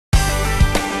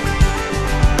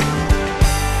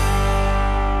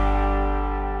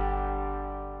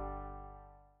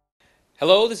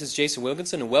Hello, this is Jayson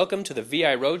Wilkinson, and welcome to the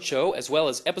VI Roadshow, as well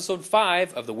as Episode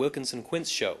 5 of the Wilkinson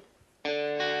Quints Show. The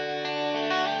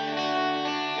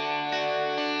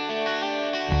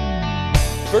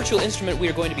virtual instrument we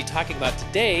are going to be talking about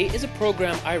today is a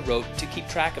program I wrote to keep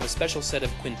track of a special set of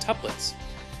quintuplets,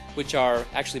 which are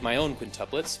actually my own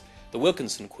quintuplets, the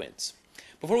Wilkinson Quints.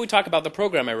 Before we talk about the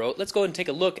program I wrote, let's go and take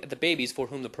a look at the babies for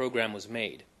whom the program was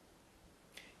made.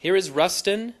 Here is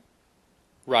Rustin,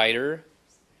 Ryder,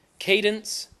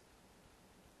 Cadence,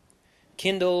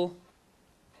 Kindle,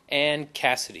 and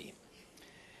Cassidy.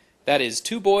 That is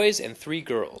 2 boys and 3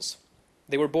 girls.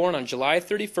 They were born on July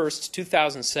 31st,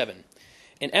 2007.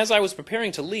 And as I was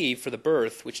preparing to leave for the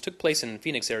birth, which took place in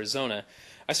Phoenix, Arizona,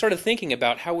 I started thinking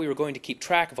about how we were going to keep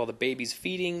track of all the babies'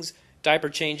 feedings, diaper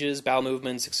changes, bowel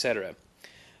movements, etc.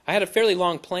 I had a fairly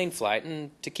long plane flight, and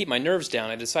to keep my nerves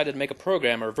down, I decided to make a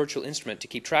program or a virtual instrument to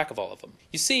keep track of all of them.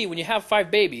 You see, when you have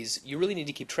 5 babies, you really need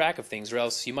to keep track of things, or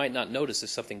else you might not notice if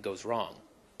something goes wrong.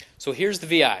 So here's the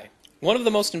VI. One of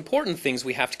the most important things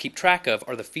we have to keep track of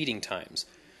are the feeding times.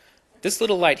 This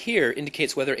little light here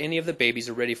indicates whether any of the babies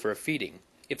are ready for a feeding.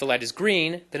 If the light is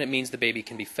green, then it means the baby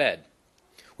can be fed.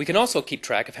 We can also keep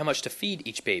track of how much to feed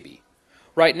each baby.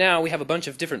 Right now, we have a bunch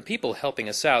of different people helping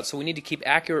us out, so we need to keep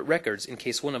accurate records in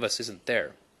case one of us isn't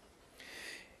there.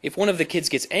 If one of the kids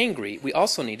gets angry, we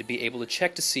also need to be able to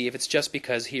check to see if it's just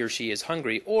because he or she is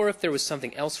hungry, or if there was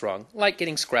something else wrong, like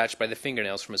getting scratched by the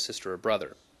fingernails from a sister or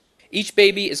brother. Each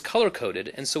baby is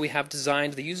color-coded, and so we have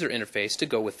designed the user interface to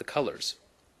go with the colors.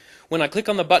 When I click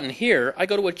on the button here, I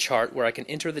go to a chart where I can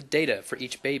enter the data for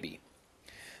each baby.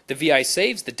 The VI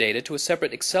saves the data to a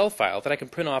separate Excel file that I can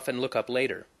print off and look up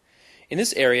later. In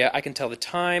this area, I can tell the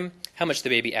time, how much the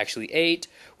baby actually ate,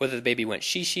 whether the baby went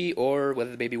shishi, or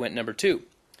whether the baby went number 2.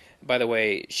 By the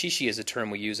way, shishi is a term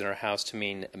we use in our house to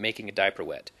mean making a diaper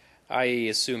wet. I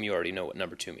assume you already know what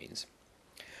number 2 means.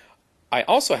 I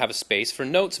also have a space for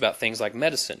notes about things like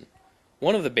medicine.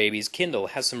 One of the babies, Kindle,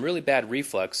 has some really bad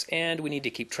reflux, and we need to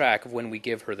keep track of when we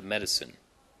give her the medicine.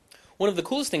 One of the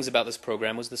coolest things about this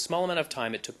program was the small amount of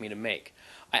time it took me to make.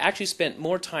 I actually spent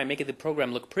more time making the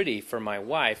program look pretty for my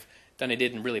wife than I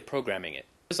did in really programming it.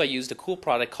 I used a cool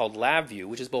product called Labview,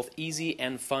 which is both easy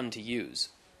and fun to use.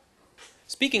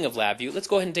 Speaking of Labview, let's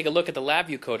go ahead and take a look at the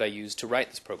Labview Code I used to write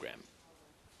this program.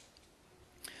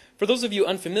 For those of you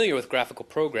unfamiliar with graphical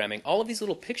programming, all of these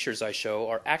little pictures I show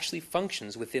are actually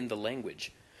functions within the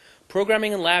language.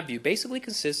 Programming in Labview basically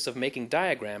consists of making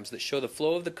diagrams that show the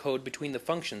flow of the code between the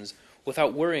functions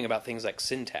without worrying about things like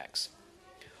syntax.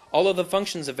 All of the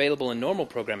functions available in normal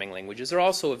programming languages are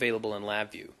also available in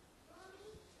Labview.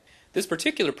 This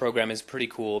particular program is pretty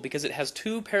cool because it has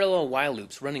 2 parallel while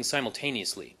loops running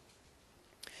simultaneously.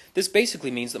 This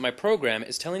basically means that my program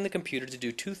is telling the computer to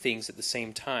do 2 things at the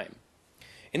same time.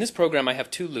 In this program I have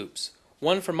 2 loops,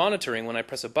 one for monitoring when I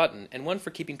press a button and one for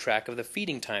keeping track of the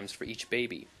feeding times for each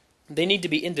baby. They need to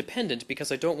be independent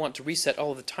because I don't want to reset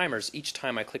all of the timers each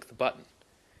time I click the button.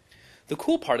 The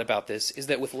cool part about this is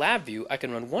that with Labview I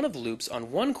can run one of the loops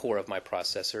on one core of my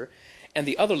processor and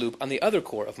the other loop on the other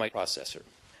core of my processor.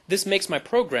 This makes my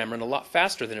program run a lot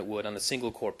faster than it would on a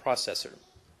single-core processor.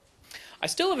 I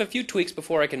still have a few tweaks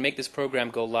before I can make this program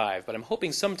go live, but I'm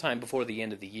hoping sometime before the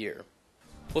end of the year.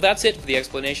 Well, that's it for the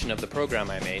explanation of the program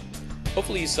I made.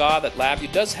 Hopefully you saw that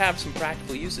Labview does have some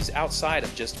practical uses outside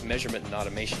of just measurement and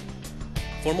automation.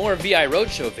 For more VI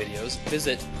Roadshow videos,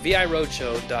 visit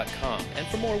viroadshow.com, and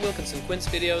for more Wilkinson Quints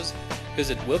videos,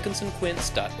 visit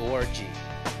wilkinsonquints.org.